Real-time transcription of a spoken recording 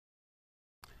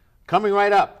Coming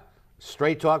right up,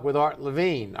 Straight Talk with Art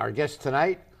Levine. Our guest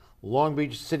tonight, Long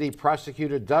Beach City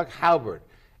Prosecutor Doug Haubert,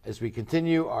 as we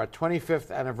continue our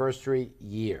 25th anniversary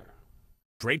year.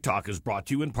 Straight Talk is brought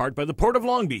to you in part by the Port of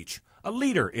Long Beach, a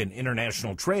leader in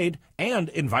international trade and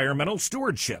environmental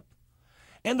stewardship.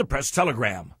 And the Press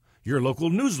Telegram, your local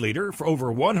news leader for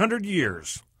over 100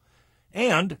 years.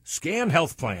 And Scan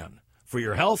Health Plan, for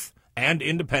your health and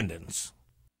independence.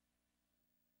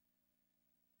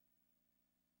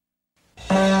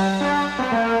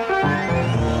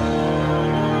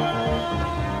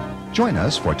 Join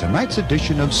us for tonight's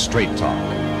edition of Straight Talk.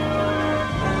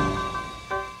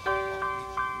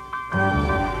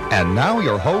 And now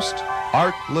your host,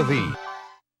 Art Levine.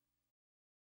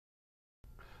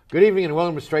 Good evening and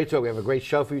welcome to Straight Talk. We have a great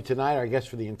show for you tonight. Our guest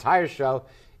for the entire show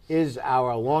is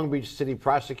our Long Beach City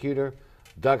Prosecutor,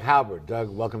 Doug Haubert. Doug,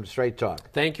 welcome to Straight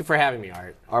Talk. Thank you for having me,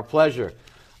 Art. Our pleasure.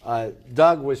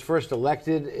 Doug was first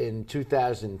elected in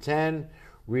 2010,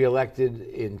 re-elected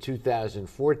in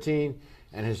 2014,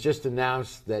 and has just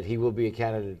announced that he will be a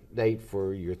candidate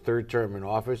for your third term in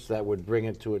office. That would bring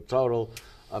it to a total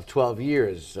of 12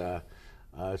 years.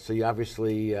 So you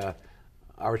obviously are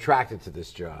attracted to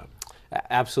this job.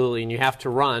 Absolutely, and you have to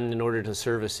run in order to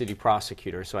serve as city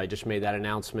prosecutor. So I just made that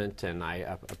announcement, and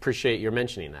I appreciate your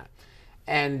mentioning that.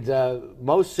 And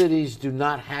most cities do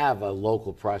not have a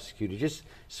local prosecutor. Just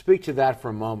speak to that for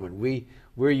a moment.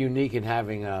 We're unique in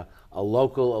having a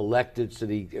local elected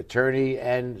city attorney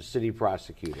and city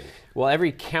prosecutor. Well,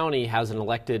 every county has an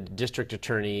elected district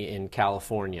attorney in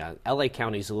California. LA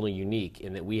County is a little unique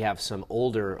in that we have some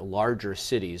older, larger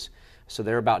cities. So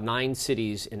there are about 9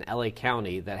 cities in LA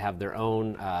County that have their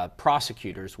own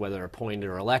prosecutors, whether appointed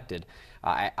or elected.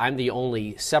 I'm the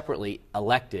only separately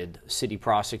elected city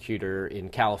prosecutor in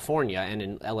California and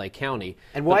in LA County.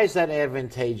 And why is that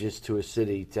advantageous to a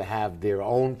city to have their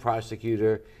own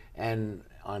prosecutor and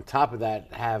on top of that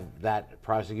have that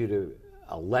prosecutor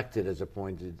elected as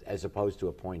opposed to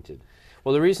appointed?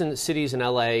 Well, the reason that cities in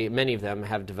LA, many of them,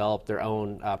 have developed their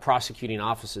own prosecuting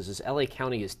offices is LA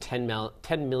County is 10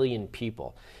 million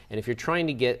people. And if you're trying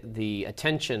to get the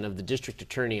attention of the district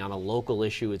attorney on a local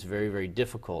issue, it's very, very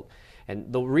difficult.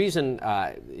 And the reason,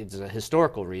 it's a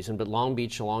historical reason, but Long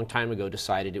Beach a long time ago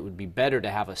decided it would be better to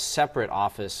have a separate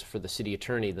office for the city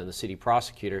attorney than the city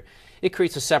prosecutor. It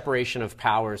creates a separation of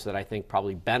powers that I think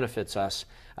probably benefits us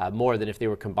more than if they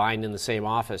were combined in the same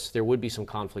office. There would be some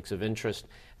conflicts of interest.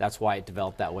 That's why it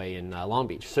developed that way in Long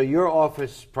Beach. So your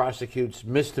office prosecutes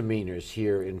misdemeanors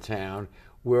here in town,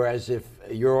 whereas if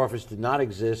your office did not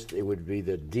exist, it would be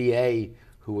the DA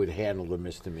who would handle the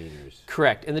misdemeanors.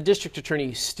 Correct. And the district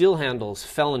attorney still handles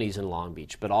felonies in Long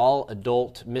Beach, but all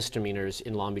adult misdemeanors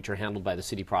in Long Beach are handled by the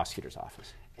city prosecutor's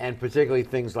office. And particularly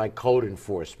things like code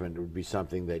enforcement would be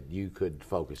something that you could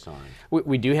focus on.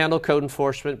 We do handle code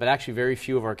enforcement, but actually very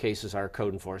few of our cases are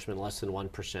code enforcement, less than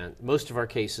 1%. Most of our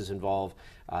cases involve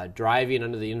driving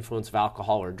under the influence of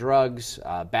alcohol or drugs,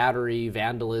 battery,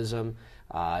 vandalism,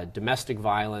 domestic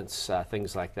violence,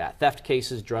 things like that. Theft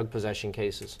cases, drug possession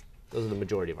cases. Those are the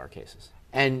majority of our cases.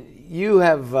 And you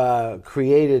have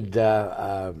created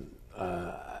an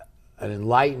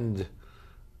enlightened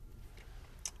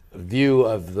view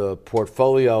of the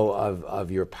portfolio of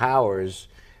your powers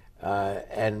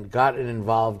and gotten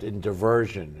involved in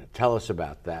diversion. Tell us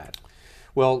about that.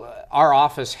 Well, our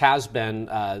office has been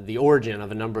the origin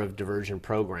of a number of diversion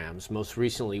programs. Most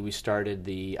recently, we started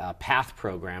the PATH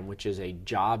program, which is a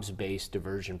jobs-based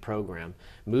diversion program,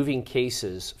 moving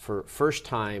cases for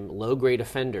first-time low-grade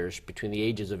offenders between the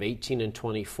ages of 18 and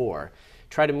 24.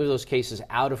 Try to move those cases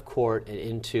out of court and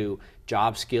into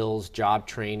job skills, job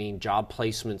training, job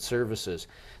placement services.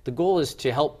 The goal is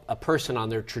to help a person on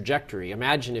their trajectory.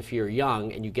 Imagine if you're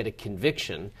young and you get a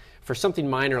conviction for something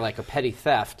minor like a petty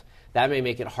theft. That may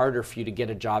make it harder for you to get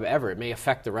a job ever. It may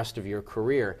affect the rest of your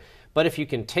career. But if you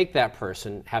can take that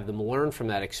person, have them learn from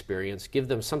that experience, give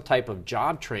them some type of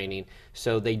job training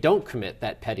so they don't commit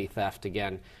that petty theft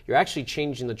again, you're actually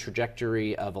changing the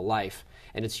trajectory of a life.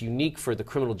 And it's unique for the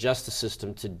criminal justice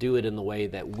system to do it in the way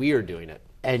that we are doing it.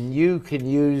 And you can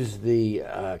use the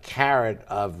carrot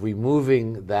of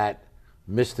removing that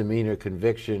misdemeanor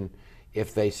conviction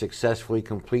if they successfully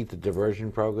complete the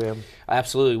diversion program?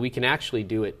 Absolutely. We can actually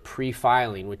do it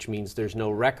pre-filing, which means there's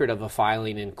no record of a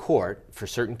filing in court for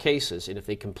certain cases, and if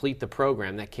they complete the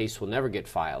program, that case will never get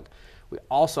filed. We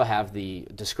also have the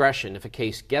discretion, if a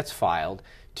case gets filed,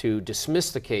 to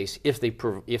dismiss the case if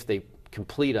they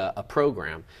complete a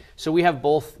program. So we have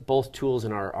both tools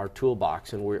in our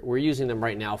toolbox, and we're using them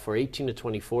right now for 18 to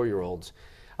 24-year-olds.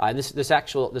 And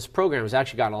this program has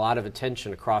actually gotten a lot of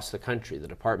attention across the country. The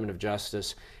Department of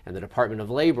Justice and the Department of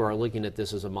Labor are looking at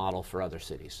this as a model for other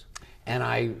cities. And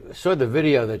I saw the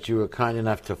video that you were kind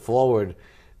enough to forward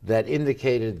that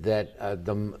indicated that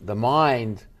the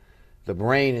mind, the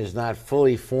brain, is not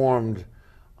fully formed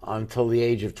until the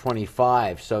age of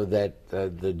 25, so that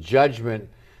the judgment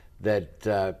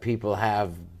that people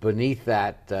have beneath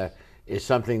that is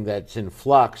something that's in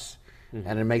flux,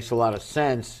 and it makes a lot of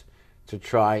sense to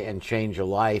try and change a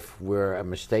life where a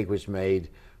mistake was made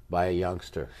by a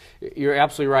youngster. You're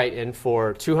absolutely right, and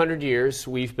for 200 years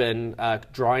we've been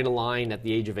drawing a line at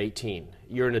the age of 18.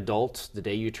 You're an adult the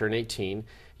day you turn 18.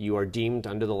 You are deemed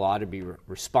under the law to be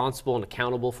responsible and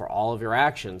accountable for all of your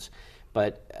actions.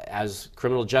 But as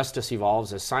criminal justice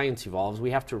evolves, as science evolves,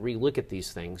 we have to relook at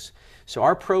these things. So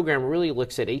our program really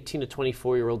looks at 18 to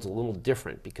 24-year-olds a little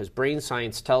different, because brain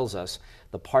science tells us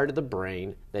the part of the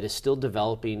brain that is still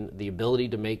developing the ability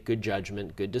to make good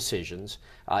judgment, good decisions,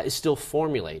 is still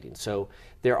formulating. So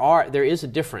there is a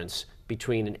difference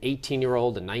between an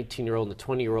 18-year-old, a 19-year-old, and a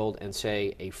 20-year-old, and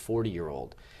say a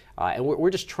 40-year-old. And we're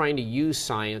just trying to use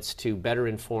science to better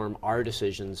inform our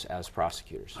decisions as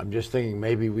prosecutors. I'm just thinking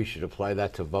maybe we should apply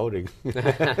that to voting.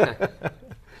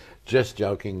 Just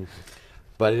joking.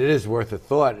 But it is worth a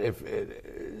thought.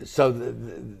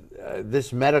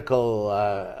 This medical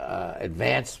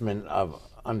advancement of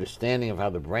understanding of how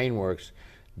the brain works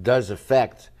does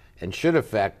affect and should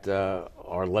affect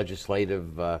our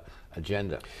legislative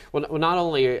agenda. Well, not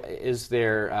only is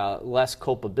there less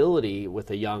culpability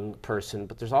with a young person,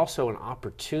 but there's also an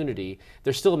opportunity.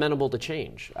 They're still amenable to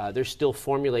change. They're still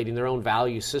formulating their own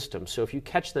value system. So if you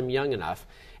catch them young enough,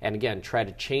 and again, try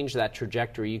to change that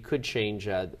trajectory, you could change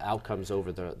outcomes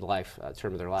over the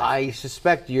term of their life. I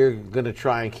suspect you're going to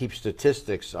try and keep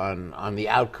statistics on the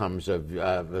outcomes of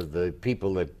the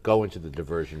people that go into the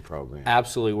diversion program.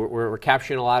 Absolutely. We're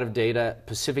capturing a lot of data.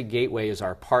 Pacific Gateway is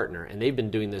our partner, and they've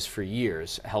been doing this for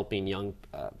years, helping young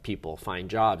people find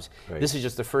jobs. Right. This is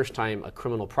just the first time a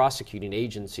criminal prosecuting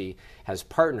agency has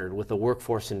partnered with the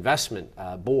Workforce Investment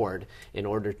Board in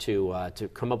order to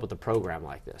come up with a program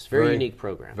like this. Very unique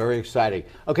program. Very exciting.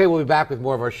 Okay, we'll be back with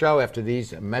more of our show after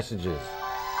these messages.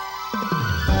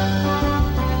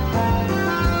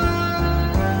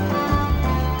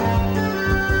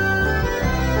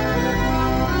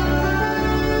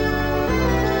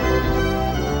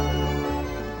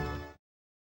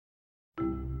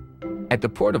 At the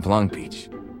Port of Long Beach,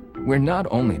 we're not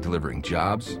only delivering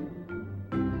jobs,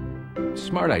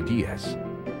 smart ideas,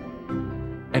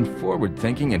 and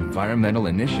forward-thinking environmental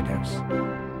initiatives,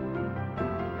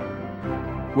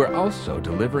 we're also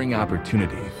delivering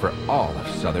opportunity for all of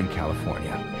Southern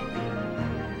California.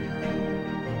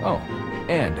 Oh,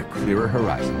 and a clearer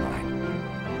horizon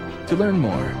line. To learn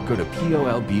more, go to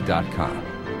POLB.com.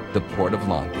 The Port of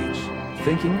Long Beach,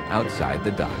 thinking outside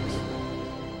the docks.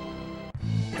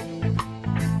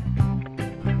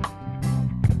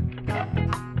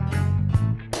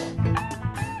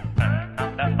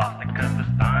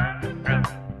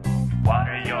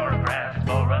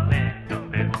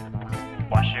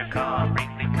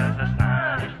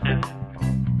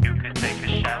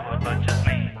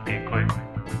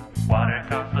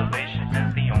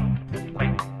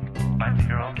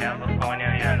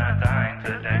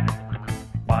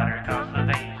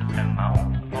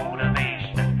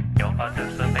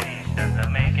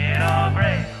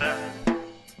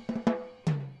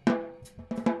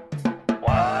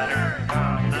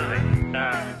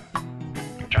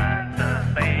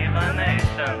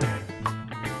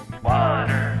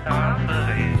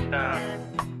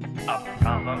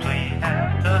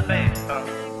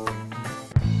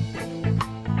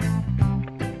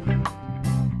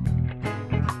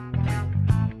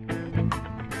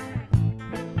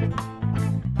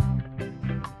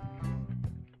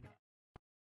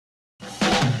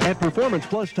 At Performance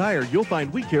Plus Tire, you'll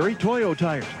find we carry Toyo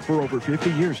tires. For over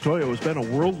 50 years, Toyo has been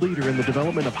a world leader in the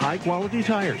development of high-quality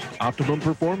tires. Optimum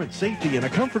performance, safety, and a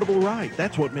comfortable ride.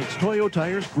 That's what makes Toyo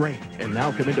tires great. And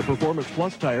now come into Performance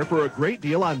Plus Tire for a great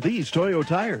deal on these Toyo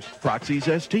tires.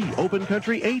 Proxys ST, Open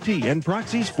Country AT, and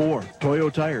Proxys 4. Toyo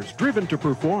tires, driven to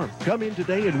perform. Come in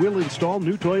today and we'll install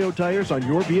new Toyo tires on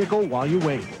your vehicle while you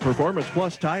wait. Performance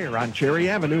Plus Tire on Cherry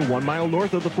Avenue, 1 mile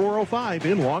north of the 405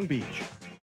 in Long Beach.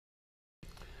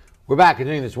 We're back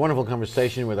continuing this wonderful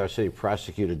conversation with our city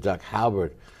prosecutor, Doug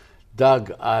Haubert.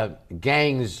 Doug,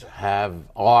 gangs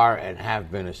are and have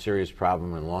been a serious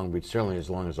problem in Long Beach, certainly as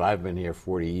long as I've been here,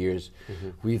 40 years. Mm-hmm.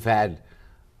 We've had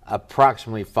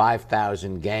approximately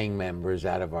 5,000 gang members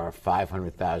out of our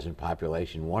 500,000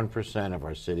 population. 1% of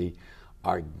our city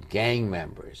are gang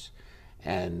members.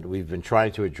 and we've been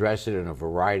trying to address it in a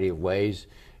variety of ways.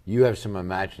 You have some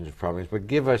imaginative programs, but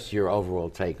give us your overall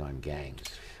take on gangs.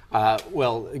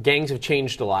 Well, gangs have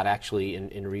changed a lot, actually,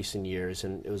 in recent years,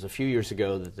 and it was a few years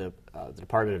ago that the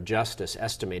Department of Justice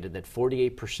estimated that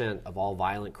 48% of all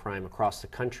violent crime across the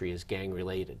country is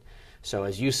gang-related. So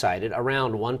as you cited,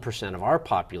 around 1% of our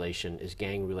population is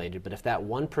gang-related, but if that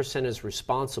 1% is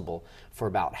responsible for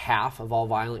about half of all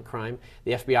violent crime,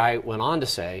 the FBI went on to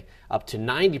say up to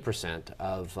 90%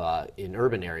 of, in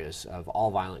urban areas, of all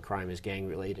violent crime is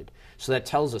gang-related. So that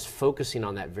tells us focusing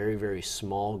on that very, very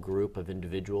small group of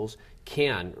individuals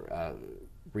can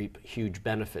reap huge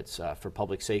benefits for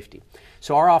public safety.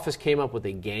 So our office came up with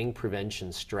a gang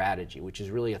prevention strategy, which is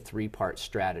really a three-part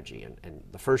strategy. And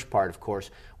the first part, of course,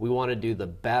 we want to do the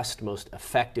best, most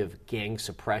effective gang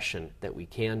suppression that we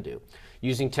can do.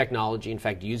 Using technology, in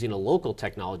fact, using a local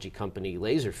technology company,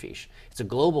 Laserfish. It's a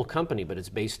global company, but it's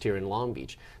based here in Long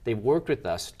Beach. They've worked with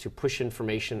us to push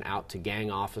information out to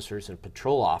gang officers and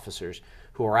patrol officers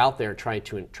who are out there trying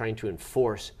to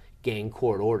enforce gang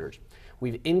court orders.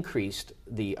 We've increased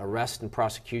the arrest and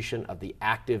prosecution of the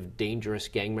active, dangerous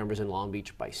gang members in Long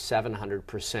Beach by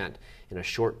 700% in a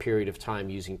short period of time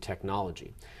using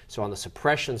technology. So on the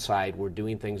suppression side, we're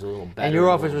doing things a little better. And your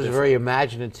office was very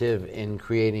imaginative in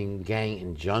creating gang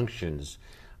injunctions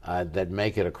that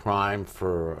make it a crime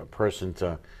for a person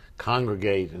to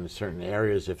congregate in certain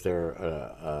areas if they're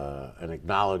an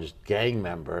acknowledged gang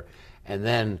member, and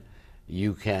then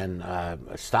you can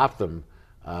stop them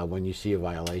when you see a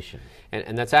violation.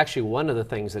 And that's actually one of the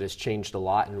things that has changed a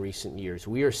lot in recent years.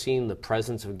 We are seeing the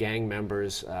presence of gang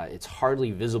members. It's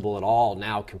hardly visible at all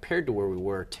now compared to where we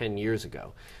were 10 years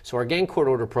ago. So our gang court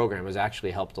order program has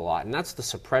actually helped a lot, and that's the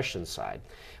suppression side.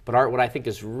 But what I think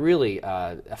is really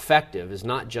effective is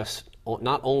not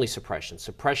only suppression.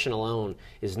 Suppression alone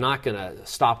is not going to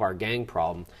stop our gang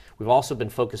problem. We've also been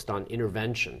focused on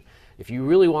intervention. If you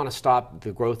really want to stop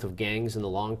the growth of gangs in the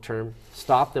long term,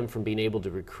 stop them from being able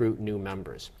to recruit new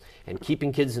members. And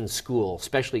keeping kids in school,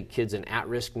 especially kids in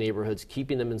at-risk neighborhoods,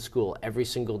 keeping them in school every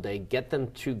single day, get them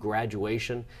to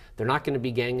graduation, they're not going to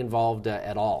be gang involved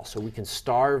at all. So we can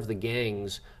starve the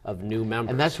gangs of new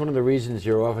members. And that's one of the reasons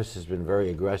your office has been very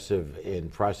aggressive in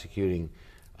prosecuting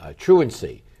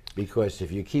truancy. Because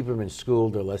if you keep them in school,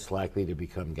 they're less likely to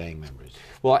become gang members.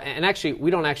 Well, and actually, we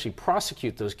don't actually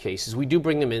prosecute those cases. We do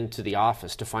bring them into the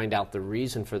office to find out the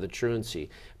reason for the truancy.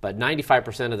 But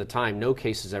 95% of the time, no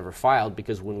case is ever filed,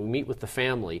 because when we meet with the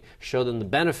family, show them the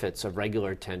benefits of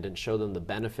regular attendance, show them the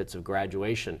benefits of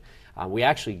graduation, we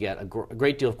actually get a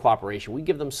great deal of cooperation. We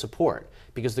give them support,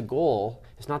 because the goal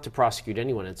is not to prosecute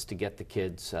anyone, it's to get the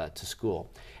kids to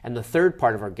school. And the third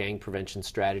part of our gang prevention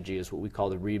strategy is what we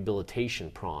call the rehabilitation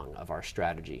prong of our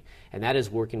strategy. And that is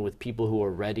working with people who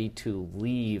are ready to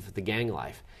leave the gang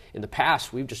life. In the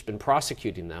past, we've just been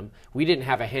prosecuting them. We didn't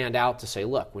have a handout to say,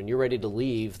 look, when you're ready to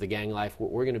leave the gang life,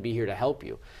 we're going to be here to help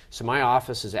you. So my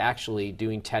office is actually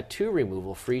doing tattoo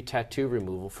removal, free tattoo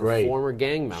removal for former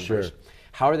gang members. Sure.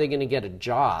 How are they going to get a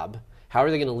job? How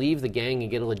are they going to leave the gang and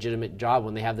get a legitimate job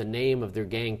when they have the name of their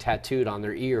gang tattooed on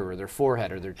their ear or their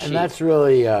forehead or their cheek? And that's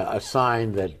really a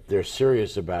sign that they're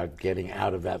serious about getting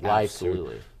out of that life.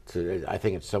 Absolutely. I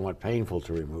think it's somewhat painful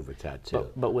to remove a tattoo.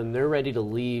 But when they're ready to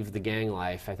leave the gang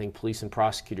life, I think police and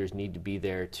prosecutors need to be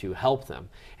there to help them.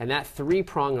 And that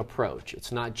three-prong approach,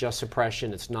 it's not just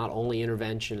suppression, it's not only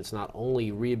intervention, it's not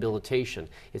only rehabilitation,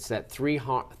 it's that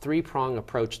three-prong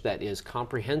approach that is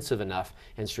comprehensive enough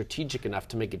and strategic enough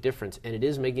to make a difference, and it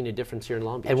is making a difference here in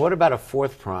Long Beach. And what about a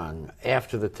fourth prong,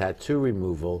 after the tattoo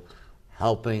removal,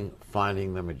 helping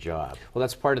finding them a job? Well,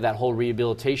 that's part of that whole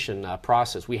rehabilitation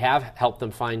process. We have helped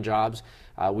them find jobs.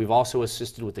 We've also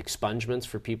assisted with expungements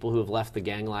for people who have left the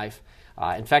gang life.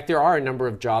 In fact, there are a number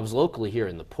of jobs locally here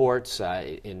in the ports,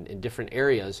 in different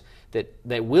areas,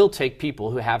 that will take people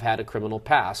who have had a criminal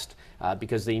past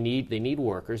because they need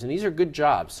workers. And these are good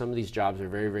jobs. Some of these jobs are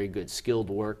very, very good, skilled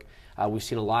work. We've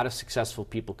seen a lot of successful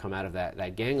people come out of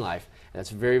that gang life. That's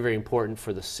very, very important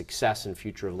for the success and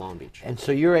future of Long Beach. And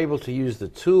so you're able to use the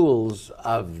tools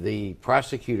of the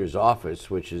prosecutor's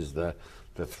office, which is the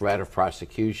threat of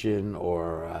prosecution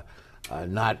or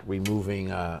not removing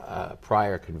a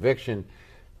prior conviction,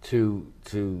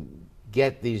 to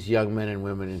get these young men and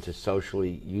women into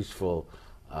socially useful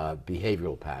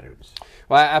behavioral patterns.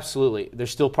 Well, absolutely. They're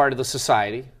still part of the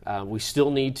society. We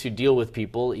still need to deal with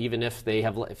people, even if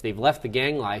they've left the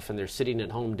gang life and they're sitting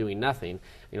at home doing nothing.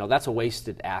 You know, that's a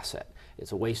wasted asset.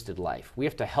 It's a wasted life. We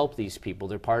have to help these people.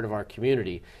 They're part of our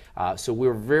community. So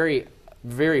we're very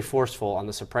very forceful on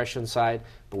the suppression side,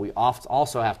 but we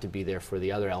also have to be there for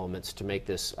the other elements to make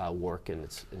this work in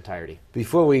its entirety.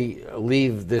 Before we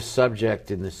leave this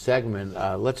subject in this segment,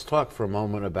 let's talk for a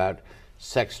moment about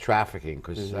sex trafficking,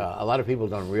 because a lot of people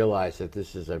don't realize that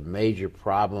this is a major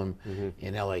problem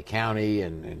in LA County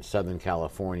and in Southern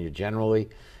California generally.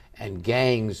 And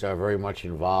gangs are very much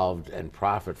involved and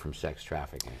profit from sex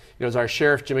trafficking. You know, as our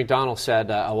Sheriff Jim McDonnell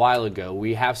said a while ago,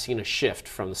 we have seen a shift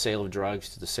from the sale of drugs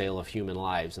to the sale of human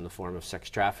lives in the form of sex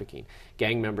trafficking.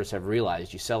 Gang members have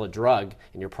realized you sell a drug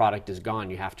and your product is gone,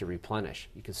 you have to replenish.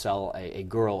 You can sell a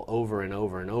girl over and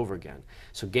over and over again.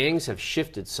 So gangs have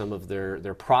shifted some of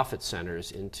their profit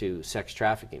centers into sex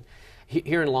trafficking.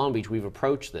 Here in Long Beach, we've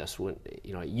approached this. When,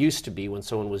 you know, it used to be when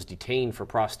someone was detained for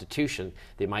prostitution,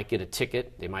 they might get a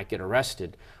ticket, they might get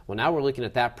arrested. Well, now we're looking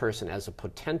at that person as a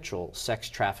potential sex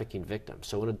trafficking victim.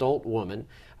 So an adult woman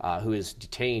who is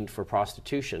detained for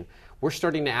prostitution, we're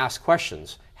starting to ask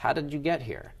questions. How did you get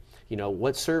here? You know,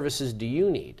 what services do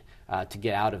you need to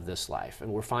get out of this life? And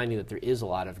we're finding that there is a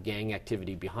lot of gang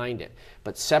activity behind it.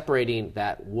 But separating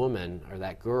that woman or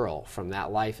that girl from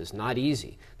that life is not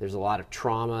easy. There's a lot of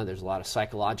trauma, there's a lot of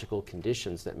psychological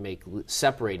conditions that make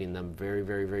separating them very,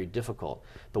 very, very difficult.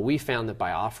 But we found that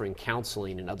by offering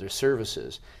counseling and other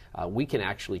services, we can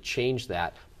actually change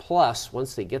that. Plus,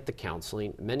 once they get the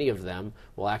counseling, many of them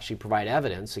will actually provide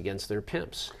evidence against their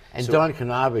pimps. And so, Don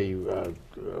Knabe,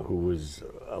 who was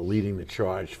leading the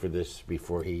charge for this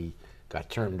before he got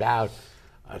termed out,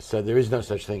 so there is no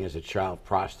such thing as a child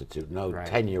prostitute. No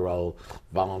 10-year-old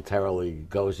voluntarily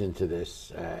goes into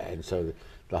this, and so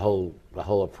the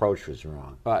whole approach was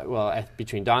wrong. Well,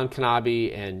 between Don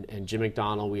Knabe and Jim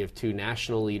McDonnell, we have two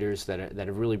national leaders that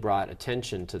have really brought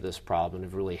attention to this problem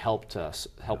and have really helped us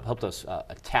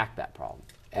attack that problem.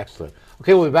 Excellent.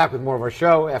 Okay, we'll be back with more of our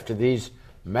show after these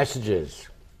messages.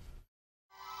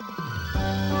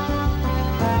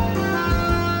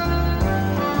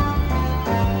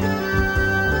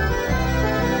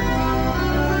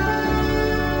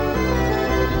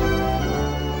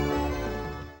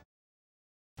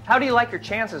 How do you like your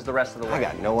chances the rest of the way? I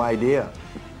got no idea.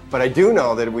 But I do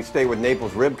know that if we stay with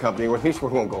Naples Rib Company, well, at least we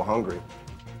won't go hungry.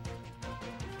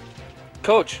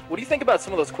 Coach, what do you think about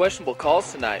some of those questionable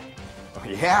calls tonight? Oh,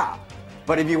 yeah.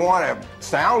 But if you want a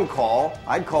sound call,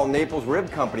 I'd call Naples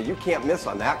Rib Company. You can't miss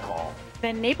on that call.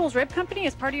 Then Naples Rib Company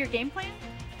is part of your game plan?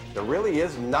 There really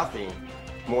is nothing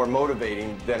more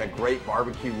motivating than a great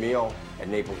barbecue meal at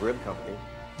Naples Rib Company.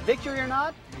 Victory or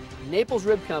not, Naples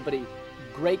Rib Company,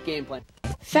 great game plan.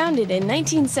 Founded in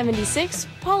 1976,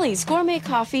 Polly's Gourmet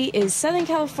Coffee is Southern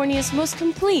California's most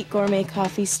complete gourmet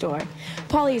coffee store.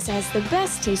 Polly's has the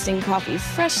best tasting coffee,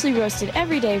 freshly roasted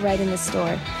every day right in the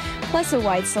store, plus a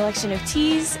wide selection of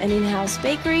teas, an in-house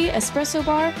bakery, espresso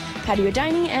bar, patio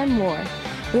dining, and more.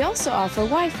 We also offer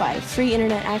Wi-Fi, free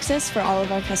internet access for all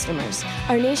of our customers.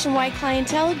 Our nationwide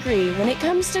clientele agree, when it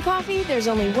comes to coffee, there's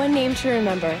only one name to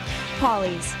remember,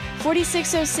 Polly's.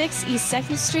 4606 East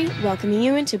 2nd Street, welcoming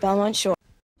you into Belmont Shore.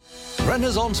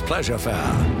 Renaissance Pleasure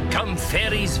Fair. Come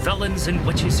fairies, villains, and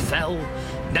witches fell,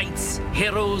 knights,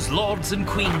 heroes, lords, and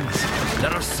queens.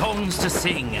 There are songs to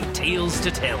sing and tales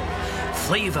to tell,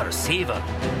 flavor, savor,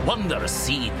 wonder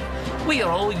seen. We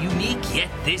are all unique, yet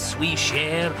this we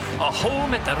share, a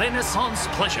home at the Renaissance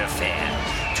Pleasure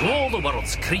Fair. To all the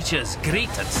world's creatures,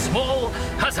 great and small,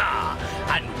 huzzah,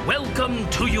 and welcome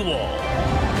to you all.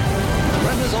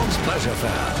 Renaissance Pleasure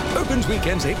Fair opens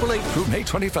weekends April 8th through May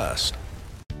 21st.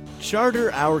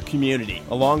 Charter Our Community,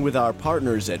 along with our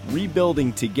partners at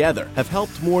Rebuilding Together, have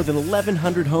helped more than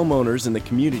 1,100 homeowners in the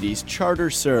communities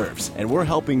Charter serves, and we're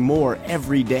helping more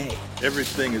every day.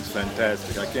 Everything is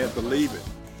fantastic. I can't believe it.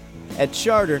 At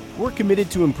Charter, we're committed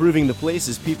to improving the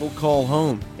places people call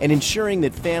home and ensuring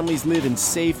that families live in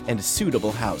safe and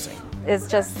suitable housing. It's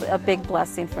just a big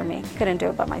blessing for me. Couldn't do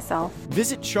it by myself.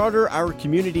 Visit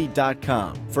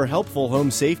charterourcommunity.com for helpful home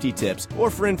safety tips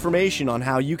or for information on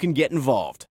how you can get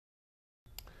involved.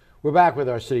 We're back with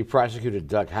our city prosecutor,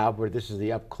 Doug Haubert. This is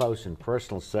the up close and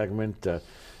personal segment.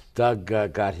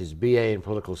 Doug got his BA in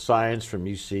political science from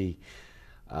UC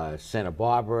Santa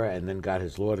Barbara and then got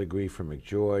his law degree from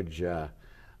McGeorge.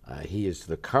 He is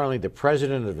currently the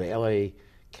president of the LA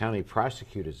County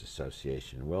Prosecutors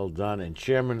Association. Well done. And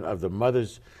chairman of the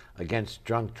Mothers Against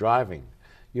Drunk Driving.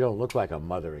 You don't look like a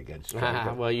mother against drunk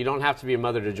driving. Well, you don't have to be a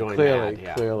mother to join that.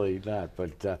 Yeah. Clearly not.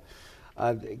 But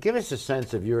give us a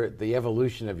sense of the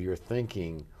evolution of your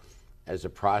thinking as a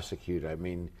prosecutor. I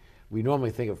mean, we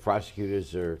normally think of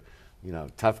prosecutors are,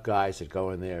 tough guys that go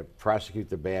in there, prosecute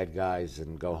the bad guys,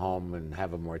 and go home and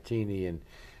have a martini and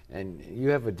And you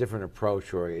have a different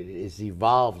approach, or it is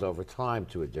evolved over time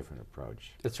to a different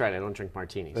approach. That's right. I don't drink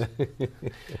martinis.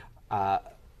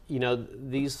 You know,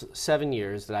 these 7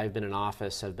 years that I've been in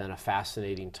office have been a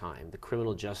fascinating time. The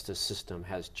criminal justice system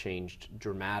has changed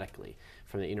dramatically,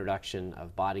 from the introduction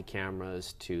of body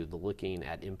cameras to the looking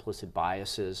at implicit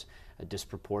biases,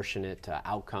 disproportionate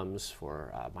outcomes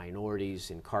for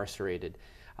minorities incarcerated.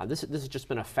 This has just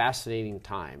been a fascinating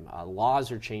time.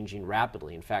 Laws are changing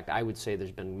rapidly. In fact, I would say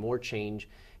there's been more change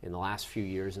in the last few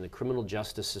years in the criminal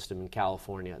justice system in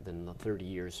California than the 30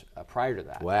 years prior to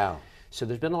that. Wow. So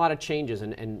there's been a lot of changes,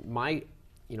 and my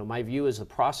view is the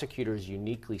prosecutor is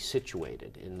uniquely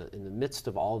situated in the midst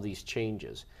of all these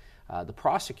changes. The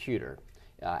prosecutor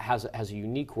has a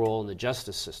unique role in the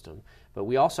justice system, but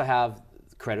we also have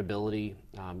credibility.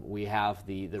 We have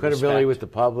the credibility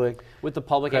respect with the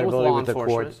public, and with law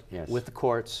enforcement, yes. with the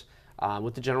courts,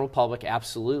 with the general public,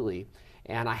 absolutely.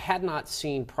 And I had not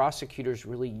seen prosecutors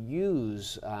really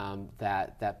use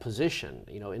that position.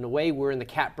 You know, in a way, we're in the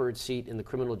catbird seat in the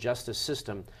criminal justice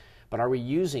system, but are we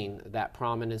using that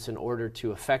prominence in order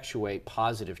to effectuate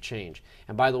positive change?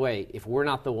 And by the way, if we're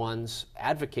not the ones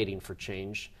advocating for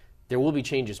change, there will be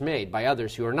changes made by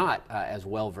others who are not as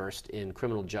well versed in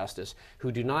criminal justice,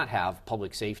 who do not have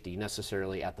public safety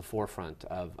necessarily at the forefront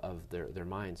of their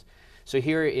minds. So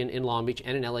here in Long Beach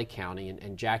and in LA County,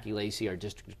 and Jackie Lacey, our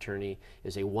district attorney,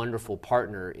 is a wonderful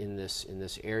partner in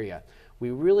this area. We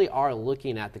really are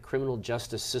looking at the criminal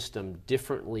justice system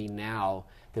differently now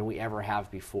than we ever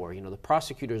have before. You know, the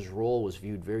prosecutor's role was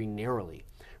viewed very narrowly.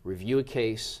 Review a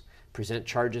case, present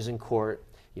charges in court,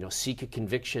 you know, seek a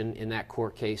conviction in that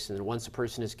court case, and then once a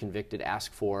person is convicted,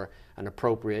 ask for an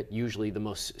appropriate, usually the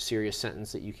most serious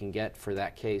sentence that you can get for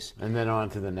that case. And then on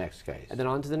to the next case. And then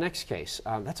on to the next case.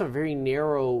 That's a very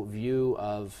narrow view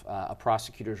of a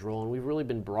prosecutor's role, and we've really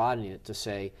been broadening it to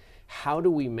say, how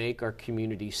do we make our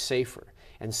community safer?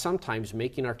 And sometimes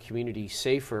making our community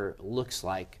safer looks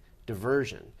like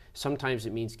diversion. Sometimes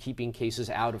it means keeping cases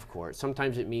out of court.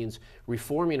 Sometimes it means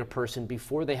reforming a person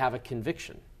before they have a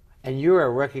conviction. And you're a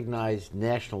recognized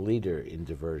national leader in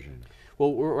diversion.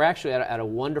 Well, we're actually at a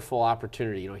wonderful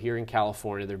opportunity. You know, here in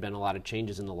California, there have been a lot of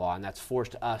changes in the law, and that's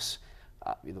forced us,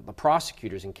 the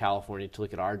prosecutors in California, to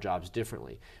look at our jobs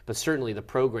differently. But certainly the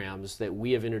programs that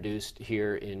we have introduced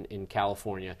here in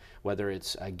California, whether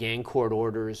it's gang court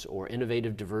orders or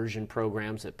innovative diversion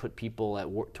programs that put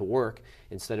people to work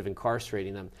instead of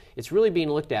incarcerating them, it's really being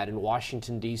looked at in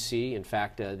Washington, D.C. In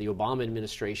fact, the Obama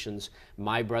administration's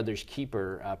My Brother's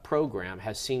Keeper program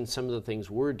has seen some of the things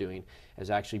we're doing as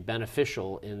actually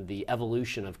beneficial in the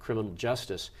evolution of criminal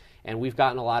justice. And we've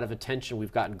gotten a lot of attention.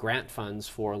 We've gotten grant funds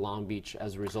for Long Beach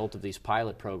as a result of these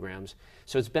pilot programs.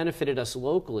 So it's benefited us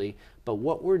locally, but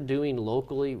what we're doing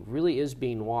locally really is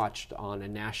being watched on a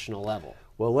national level.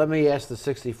 Well, let me ask the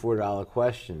 $64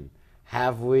 question.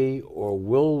 Have we or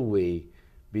will we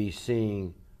be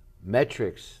seeing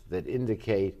metrics that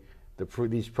indicate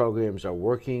these programs are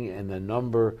working and the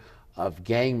number of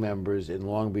gang members in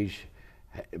Long Beach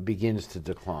begins to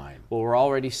decline? Well, we're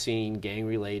already seeing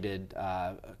gang-related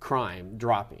crime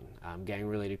dropping.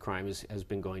 Gang-related crime has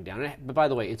been going down. But by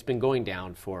the way, it's been going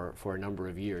down for a number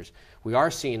of years. We are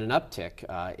seeing an uptick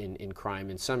in crime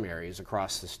in some areas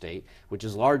across the state, which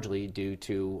is largely due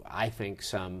to, I think,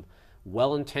 some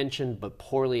well-intentioned but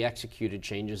poorly executed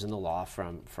changes in the law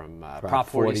from Prop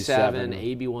 47,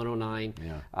 AB 109.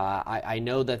 Yeah. I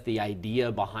know that the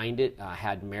idea behind it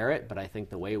had merit, but I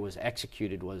think the way it was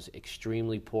executed was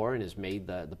extremely poor and has made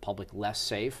the public less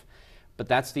safe. But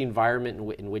that's the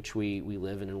environment in which we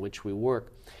live and in which we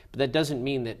work. But that doesn't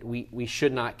mean that we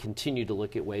should not continue to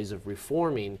look at ways of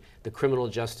reforming the criminal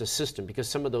justice system, because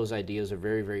some of those ideas are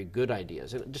very, very good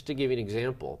ideas. And just to give you an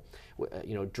example,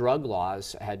 you know, drug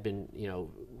laws had been, you know,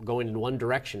 going in one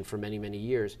direction for many, many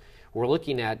years. We're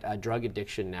looking at drug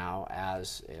addiction now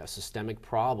as a systemic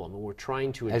problem, and we're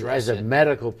trying to address it as a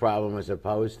medical problem as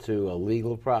opposed to a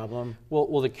legal problem.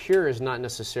 Well, the cure is not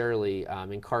necessarily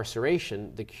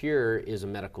incarceration. The cure is a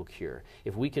medical cure.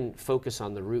 If we can focus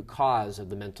on the root cause of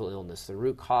the mental illness, the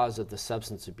root cause of the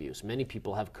substance abuse. Many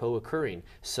people have co-occurring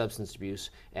substance abuse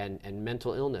and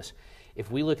mental illness. If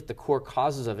we look at the core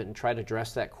causes of it and try to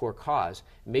address that core cause,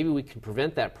 maybe we can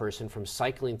prevent that person from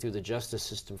cycling through the justice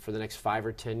system for the next 5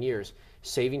 or 10 years,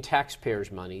 saving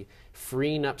taxpayers money,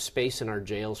 freeing up space in our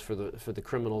jails for the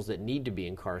criminals that need to be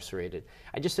incarcerated.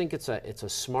 I just think it's a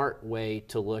smart way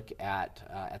to look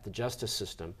at the justice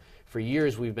system. For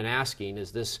years we've been asking,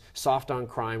 is this soft on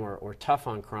crime or tough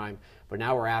on crime? But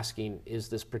now we're asking, is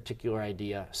this particular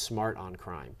idea smart on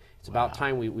crime? It's about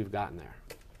time we've gotten there.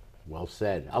 Well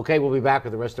said. Okay, we'll be back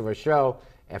with the rest of our show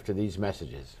after these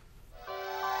messages.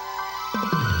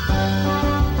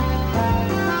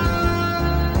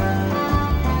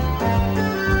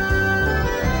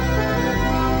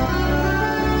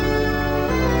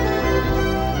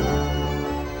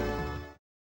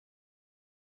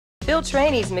 Phil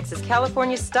Trainees mixes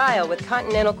California style with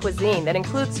continental cuisine that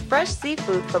includes fresh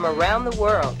seafood from around the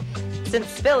world. Since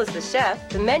Phil is the chef,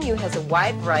 the menu has a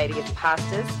wide variety of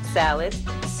pastas, salads,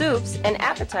 soups, and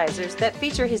appetizers that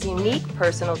feature his unique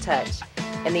personal touch.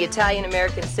 And the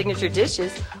Italian-American signature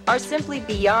dishes are simply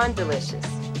beyond delicious.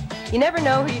 You never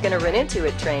know who you're going to run into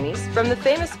at Trainees, from the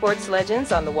famous sports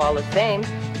legends on the Wall of Fame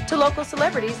to local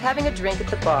celebrities having a drink at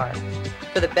the bar.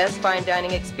 For the best fine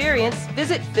dining experience,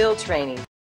 visit Phil Trainees.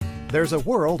 There's a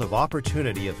world of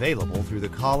opportunity available through the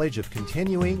College of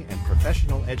Continuing and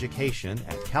Professional Education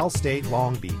at Cal State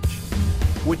Long Beach.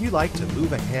 Would you like to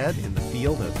move ahead in the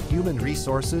field of human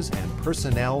resources and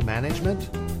personnel management?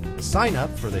 Sign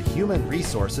up for the Human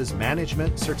Resources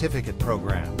Management Certificate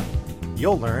Program.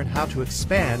 You'll learn how to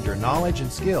expand your knowledge and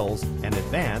skills and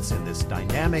advance in this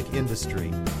dynamic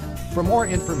industry. For more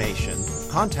information,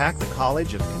 contact the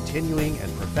College of Continuing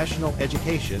and Professional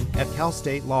Education at Cal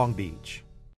State Long Beach.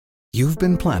 You've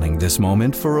been planning this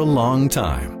moment for a long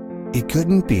time. It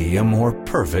couldn't be a more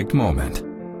perfect moment.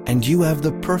 And you have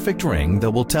the perfect ring that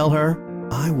will tell her,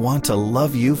 I want to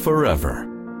love you forever.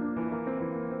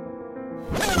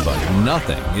 But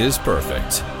nothing is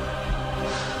perfect.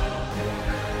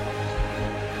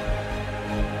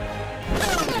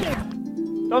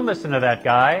 Don't listen to that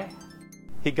guy.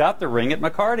 He got the ring at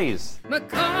McCarty's.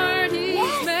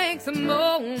 McCarty's makes a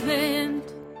moment.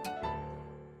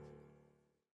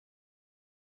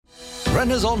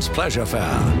 Renaissance Pleasure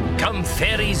Fair. Come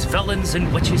fairies, villains,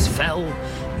 and witches fell,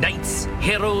 knights,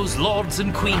 heroes, lords,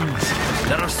 and queens.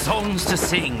 There are songs to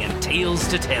sing and tales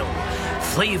to tell,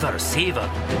 flavor,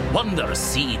 savor, wonders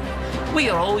seen. We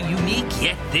are all unique,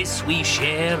 yet this we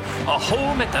share, a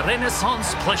home at the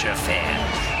Renaissance Pleasure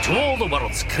Fair. To all the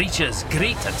world's creatures,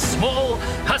 great and small,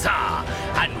 huzzah,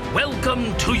 and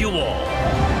welcome to you all.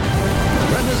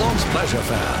 Renaissance Pleasure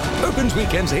Fair. Opens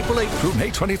weekends April 8th through May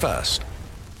 21st.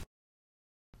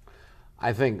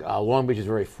 I think Long Beach is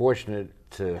very fortunate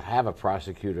to have a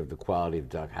prosecutor of the quality of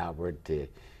Doug Haubert.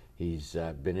 He's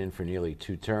been in for nearly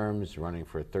 2 terms, running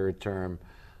for a 3rd term,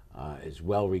 is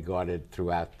well regarded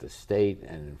throughout the state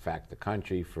and in fact the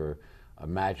country for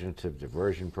imaginative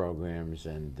diversion programs,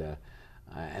 and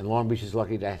Long Beach is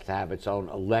lucky to have its own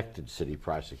elected city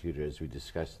prosecutor, as we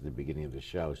discussed at the beginning of the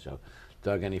show. So,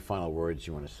 Doug, any final words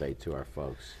you want to say to our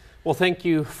folks? Well, thank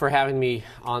you for having me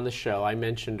on the show. I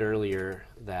mentioned earlier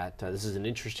that this is an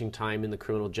interesting time in the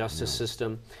criminal justice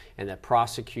system, and that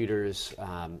prosecutors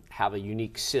have a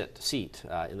unique seat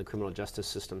in the criminal justice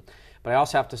system. But I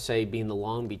also have to say, being the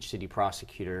Long Beach City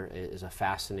prosecutor is a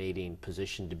fascinating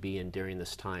position to be in during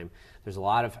this time. There's a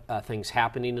lot of things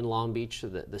happening in Long Beach.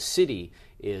 The city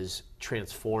is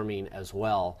transforming as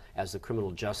well as the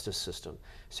criminal justice system.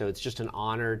 So it's just an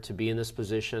honor to be in this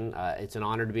position. It's an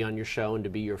honor to be on your show and to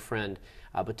be your friend.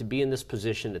 But to be in this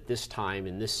position at this time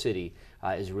in this city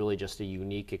is really just a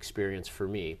unique experience for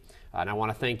me. And I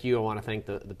want to thank you. I want to thank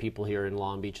the people here in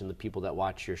Long Beach and the people that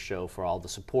watch your show for all the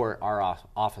support our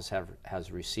office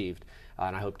has received.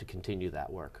 And I hope to continue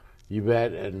that work. You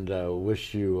bet, and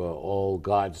wish you all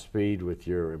Godspeed with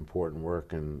your important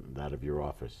work and that of your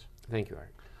office. Thank you,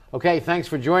 Art. Okay, thanks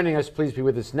for joining us. Please be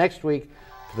with us next week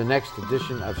for the next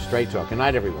edition of Straight Talk. Good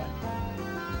night, everyone.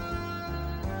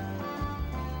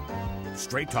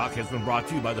 Straight Talk has been brought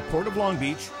to you by the Port of Long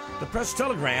Beach, the Press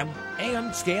Telegram,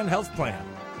 and Scan Health Plan.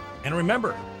 And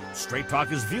remember, Straight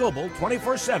Talk is viewable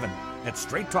 24/7 at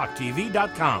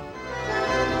straighttalktv.com.